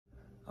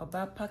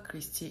Obaapa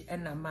Christy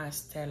and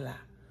Stella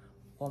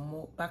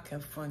omo back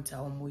and front a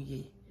omo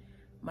ye.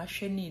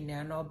 Masheni ne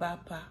ana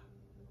Obaapa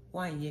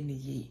wan ye ne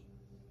ye.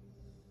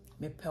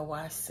 Me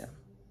pewasem.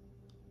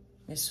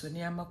 Me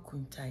soniama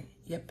kuntai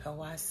ye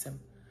pewasem.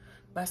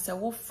 Basa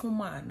wo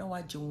fuma na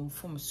waje wo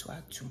fum so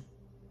atum.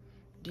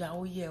 Dia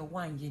wo ye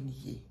wan ye ne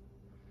ye.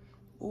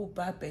 O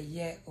ba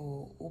ye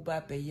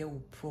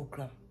wo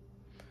program.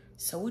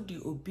 Sa wo di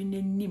obi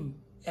nanim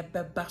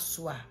ebeba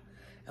so a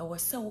e wo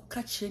se wo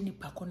ka kire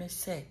nipa ko ne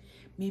se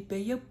me be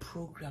ye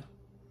program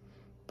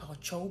pa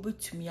ocho wo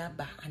betumi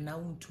aba ana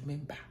wo ntumi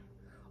mba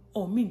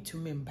o me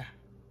ntumi mba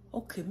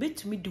okay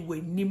betumi di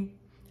wanim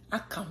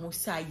aka ho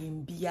se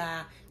ayem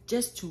bia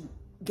just to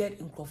get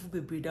nkrofu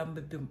bebre dam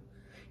bebem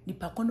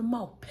nipa ko no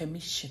ma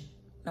permission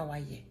na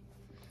waye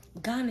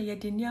Ghana ye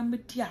de niam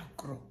di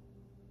agro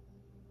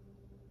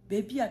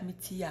baby a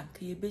meti ya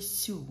ka ye be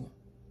siwo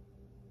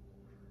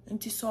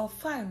nti so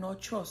fine no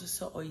trust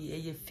so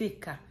oye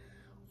fake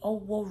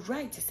or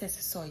right says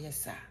so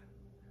yes sir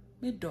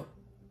me do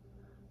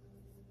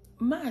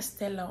ma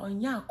Stella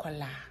onya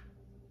akola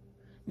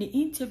ni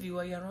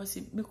interview ya no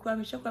si me kwa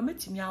me hwekwa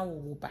metimi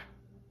awowo ba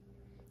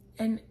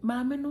and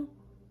maame no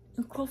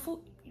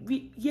nkrofo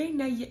ye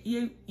na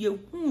ye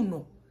hu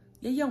no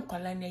ye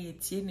nkwala na ye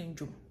tie ne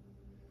ndwom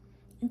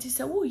nti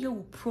se wo ye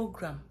wo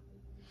program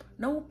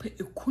na wo pe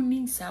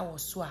ekunin sa wo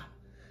so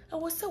a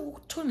wo se wo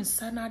to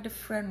nsa na de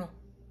frɛ no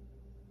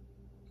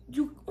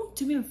you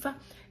ultimately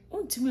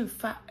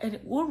and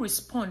will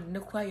respond ne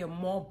kwa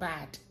more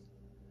bad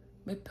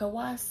me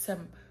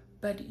pewasem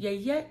but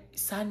ye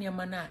sanya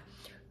mana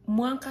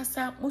mo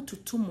ankasa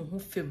motutu mo ho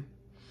fem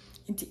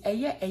nti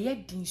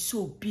eye din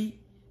so bi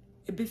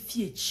ebe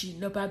fie chi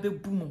na ba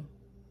bebu mo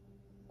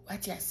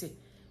what I say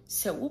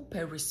wo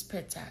per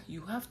respect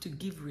you have to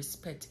give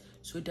respect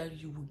so that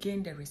you will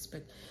gain the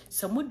respect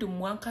some de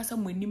mo ankasa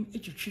mo anim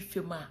etwitwi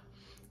fem a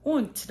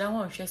ontina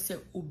ho hwe se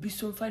obi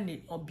so mfa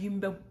ne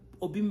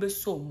obimbe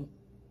so mu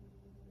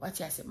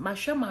what I say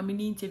mahwe ma me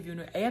ni interview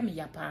no me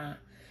yapa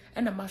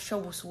na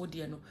mahwe wo so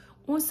de no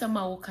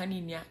onsama wo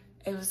kaninia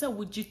e say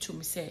wo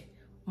gitum say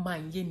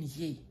man ye ni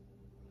ye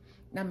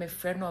na me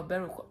friend no be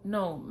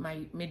no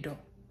my middle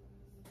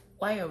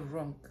why you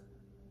wrong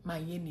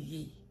man ye ni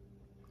ye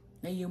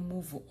na ye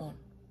move on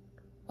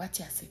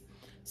what I say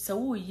so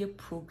wo ye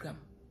program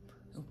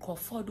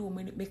nkofo do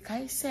me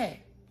kai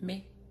say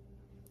me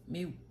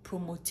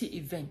promote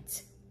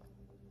event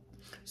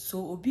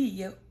so obi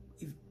ye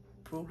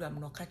program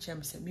no catch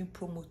am say me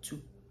promote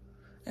too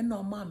and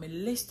no ma me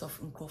list of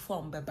nkofo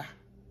on beba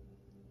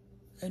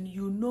and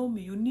you know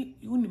me you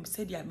nim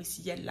say dia me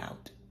see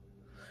loud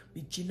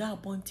me gina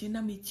abonti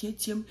na me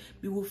tietiem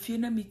me wo fie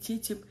na me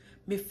tietiem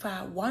me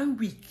fa 1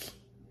 week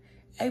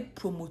I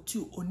promote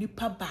you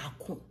onipa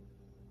baako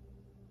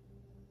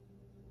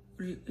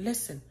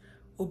listen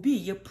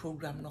obi ye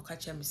program no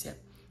catch am say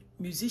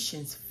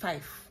musicians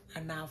 5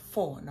 and now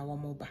 4 na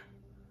wamoba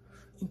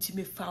nti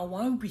me fa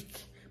 1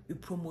 week me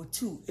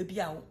promote you ebi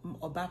a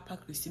Obaapa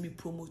Christy me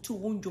promote you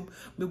wonjum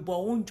me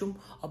bo wonjum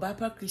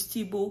Obaapa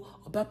Christy bo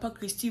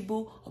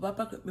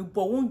Obaapa me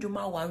bo wonjum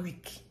a 1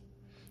 week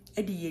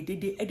edi ye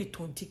dede edi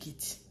ton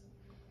ticket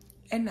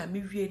na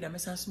me wie na me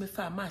sanso me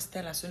fa ma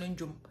Stella so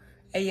njum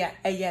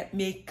eya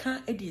me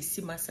kan edi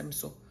esi masem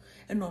so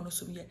na ono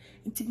so me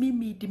nti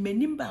me di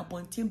manim ba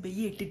abonten be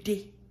ye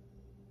dede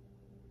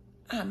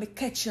me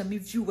catch me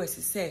viewers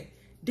say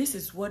this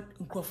is what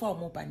nkrofo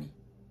omobani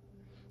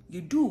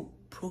you do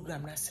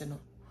program na se no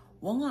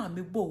won a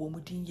me bo wo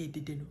mudin ye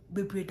dede no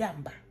bebre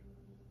damba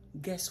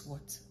guess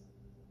what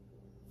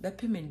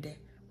bepimende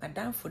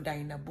madam for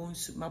dina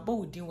bonsu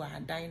mabo udin wa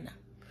dina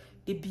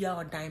de bia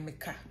o dan me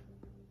ka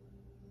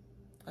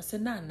ase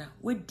nana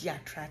we di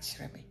attract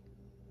me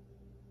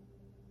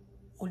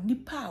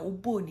onipa a wo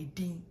bo ni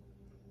din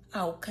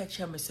a wo catch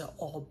me say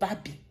oh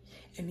baby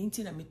and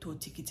inti na me to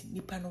ticket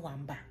nipa no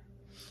wamba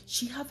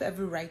she have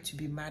every right to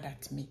be mad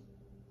at me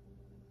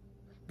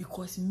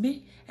because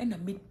me and I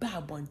made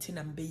bad bontin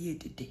and be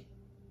dede.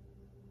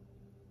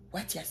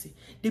 What you say?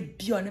 The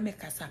beyond me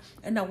kasa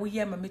and I will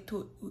hear me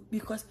to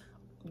because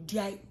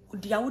dia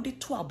would the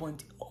 2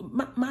 abont.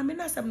 Mamma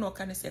na sam no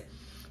can say.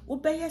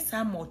 Obey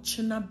some more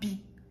china bi.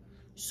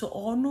 So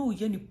all no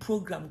any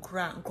program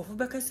cra and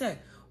Kofubeka say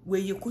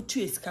where you could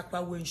trace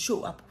kakwa when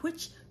show up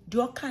which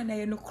do kind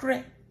of no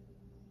cre.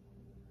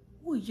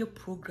 Wo ye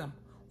program.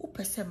 O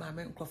pese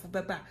mama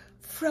Kofubeba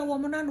fra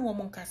woman and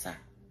woman kasa.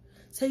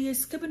 Say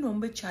yes, Kevin won't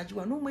be charge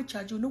you, no more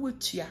charge you, no way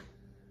chia.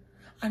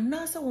 And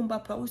Nasa won't be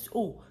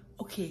oh,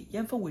 okay,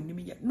 Yemfa win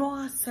me yet,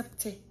 no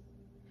accept it.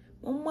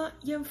 Mama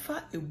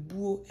Yemfa a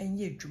boo and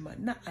ye juma,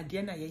 not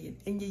Adiana ye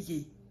and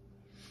ye.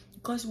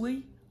 Because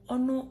we, oh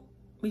no,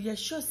 me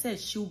sure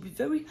says she will be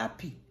very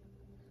happy.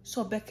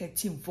 So Becca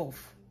involved.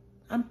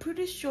 I'm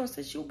pretty sure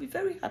says she will be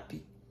very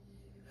happy.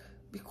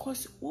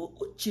 Because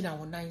Jina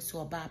will nine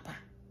so Obaapa.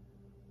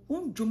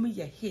 Won't do me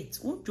your hate,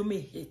 won't do me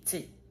hate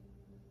it.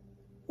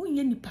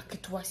 Unye ni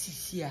paketwa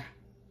sisia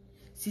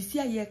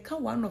ye ka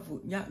one of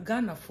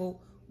Ghana for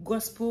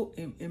gospel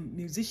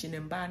musician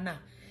and bana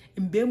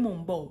mbemo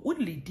mbo wo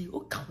lady o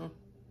ka ho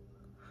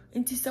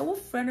Inti say wo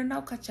friend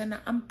now catch na,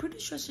 I'm pretty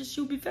sure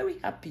she'll be very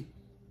happy.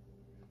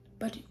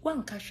 But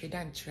one catch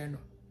dan chere no.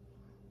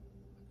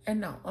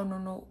 And now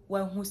no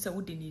one who say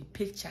we need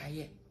picture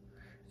here.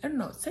 And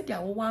no said there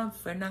one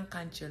friend and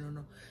can't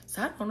no.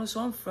 So I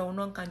so one friend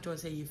no can't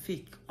say you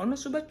fake. Ono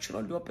so be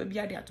churo the opa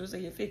bia there to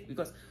say you fake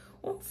because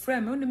one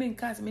friend me only me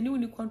case me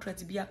ni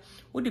contract bia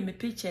wo de me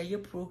picture here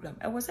program.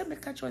 I was say me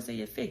catch say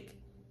you fake.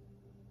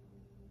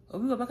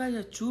 Obi Obaka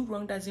your true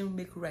wrong doesn't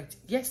make right.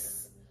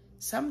 Yes,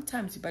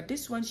 sometimes, but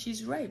this one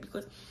she's right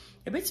because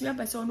a bit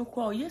me say ono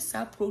call yes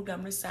our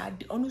program no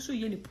sad ono so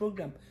ye ni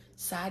program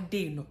sad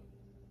day no.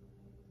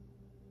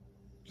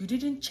 You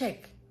didn't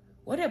check.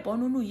 What about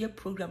no ye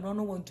program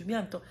no want to me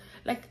and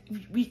like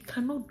we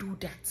cannot do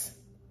that.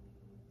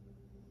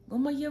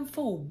 Mama yem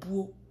for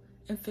obuo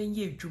emfen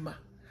ye adwuma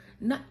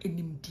na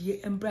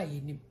enimdie embra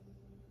yenim.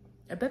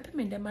 Ebepe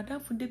me dem madam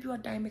funde bi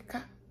odan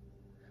meka.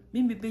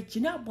 Me be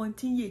gina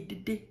abontin ye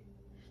dede.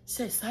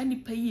 Say sa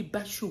nipa yi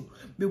ba show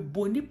me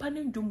bo nipa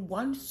ne ndum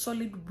 1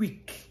 solid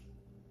week.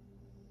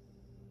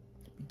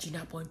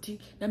 Gina ponti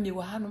na me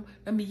wa hanom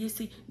na me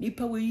yesi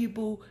nipa we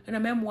yibo na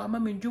memo ama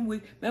me ndum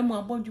we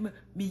memo abondum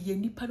me ye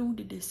nipa no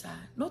de sa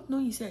not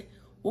knowing say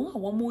won a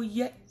womo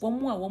ye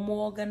womo a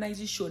womo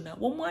organization na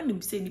womo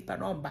anim say nipa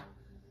no ba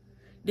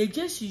they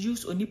just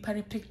use onipa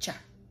ne picture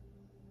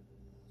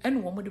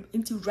and womo de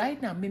into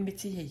right now me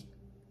meti here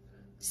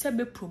say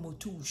me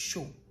promote will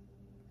show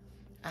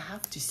I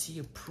have to see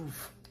a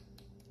proof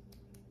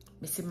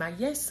me say my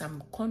yes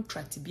some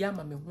contract bi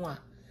ama me ho a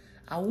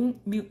I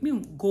won't me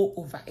go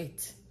over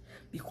it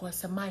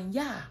because man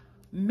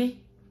me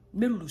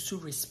lose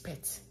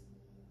respect.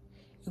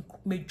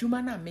 Me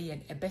juma na me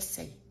yen ebe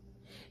say.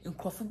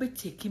 Nkrofo be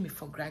taking me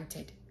for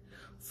granted.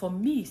 For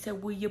me say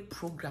we ye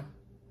program.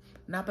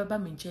 Na baba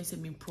me say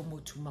me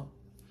promote ma.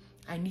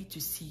 I need to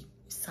see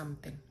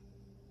something.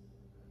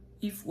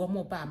 If one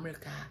more by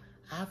America,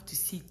 I have to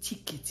see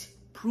ticket,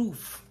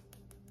 proof,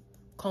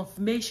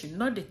 confirmation,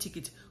 not the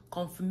ticket,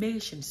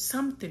 confirmation,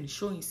 something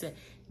showing say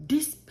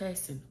this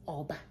person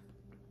oba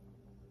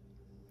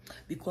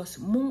because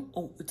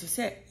mo to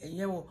say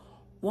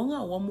one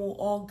a woman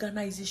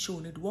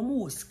organization it woman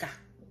was ska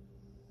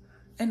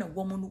and a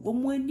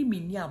woman ni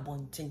mini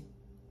abonting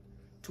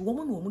to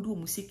woman do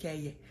music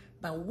ye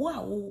but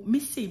wow me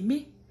say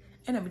me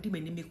and I'm di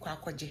me kwa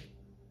kwaje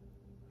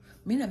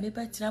me na me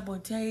betra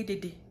abonting aye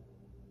dede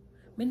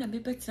me na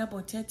me betra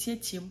abonting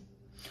tietiem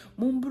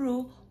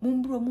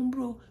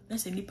mumbro na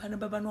se nipa na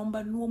baba no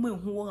mba no mo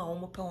ehu won a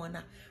wo pe won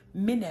na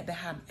me na ebe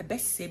ham ebe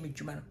se me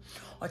dwuma no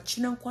o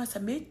china nko asa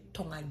me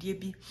ton ade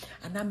bi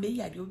ana me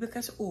yade obi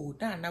ka se oh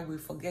na we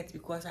forget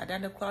because I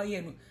don't call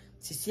you no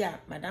sisi a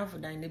madam for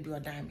dan na bi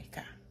odan me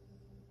ka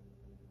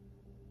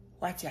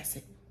what you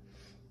say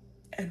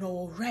and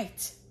all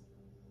right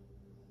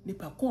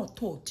nipa ko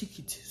to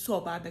ticket so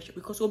ba be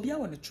because obi a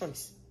won a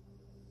choice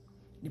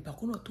nipa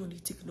ko no to ni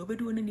ticket no be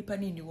do na nipa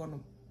ni wono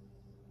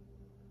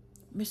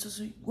me so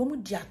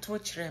womu di atro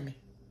kire me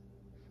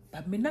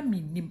but me na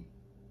minim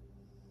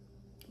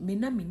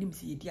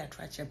se ye di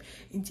atro kire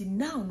nti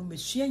now no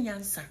mesua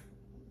nyansa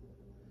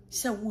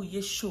se wo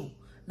ye show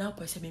now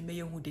person me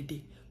ye hu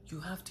dede you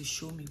have to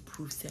show me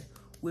proof say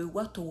we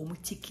what wo mu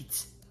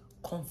ticket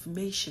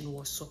confirmation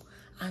was so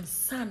and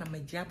sana me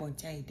gira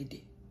bontan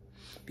dede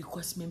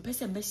because me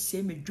person me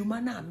se me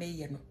dwuma na me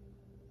ye no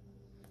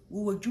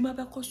wo dwuma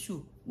be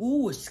koso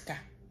wo sika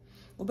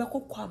obeko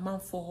kwa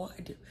manfo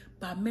ade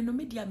ba me no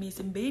media me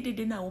se be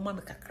dede na wo ma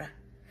me kakra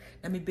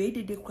na me be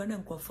dede kwa na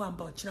nkofo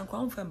amba o kina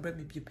kwa mfa mbra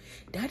me biem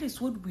that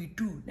is what we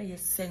do na ye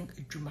seng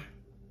adwuma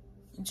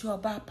nti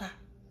Obaapa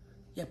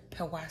ye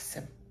pewa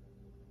asem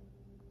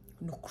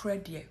no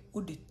credit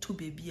o de to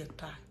baby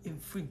eta in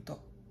frinto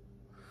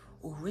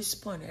o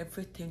respond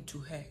everything to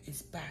her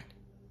is bad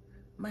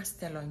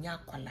master onya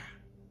kwala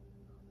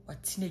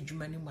watina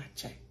adwuma ni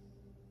mache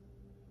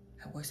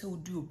I was say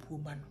do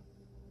obuo ma no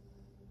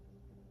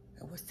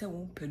I was say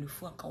won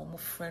penufu aka wo mo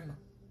frɛ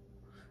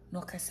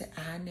no ka say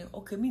ane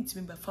okay me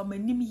ntimi ba fa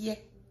manim ye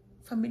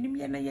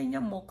na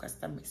yenya more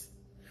customers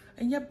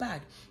enya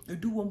bad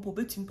do won po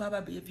betim pa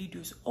ba be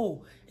videos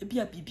oh e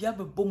bia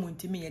be bom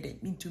ntimi ye de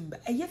ntimi ba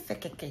eye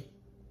fekeke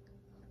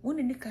won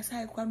ni ka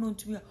sai kwa no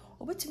ntimi a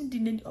obetim di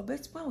nani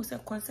obetim wo say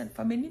consent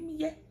fa manim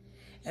ye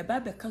e ba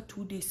be ka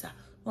 2 days a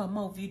no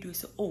ama video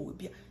say oh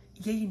bia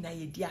ye na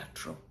ye di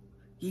atro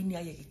ye ni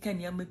aye keka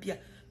ni ama bia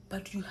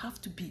but you have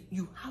to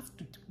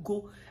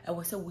go I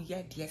was say we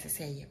ya the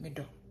say me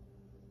do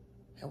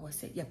I was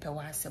say ya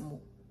pewa asem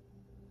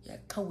ya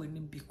ka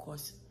wenim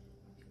because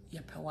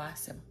ya pewa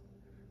asem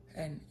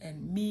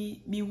and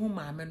me who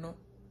mama no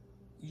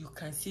you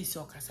can see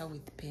so kasa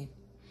with pain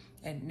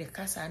and ne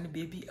kasa no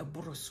baby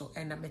aburo so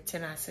and am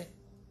tenase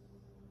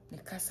ne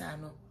kasa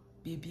no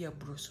baby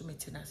aburo so me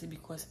tenase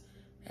because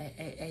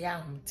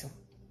ya humto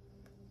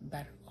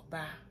but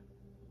oba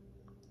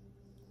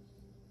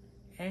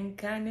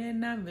enkane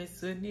na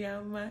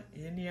mesoniama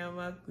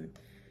eniama good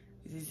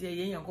this is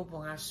yen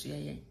yakopon asua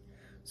yen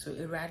so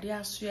erade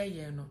asua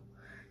yen no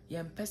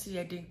yen pese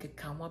ye den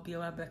keka ho bia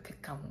wa be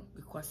keka ho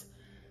because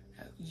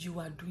you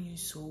are doing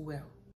so well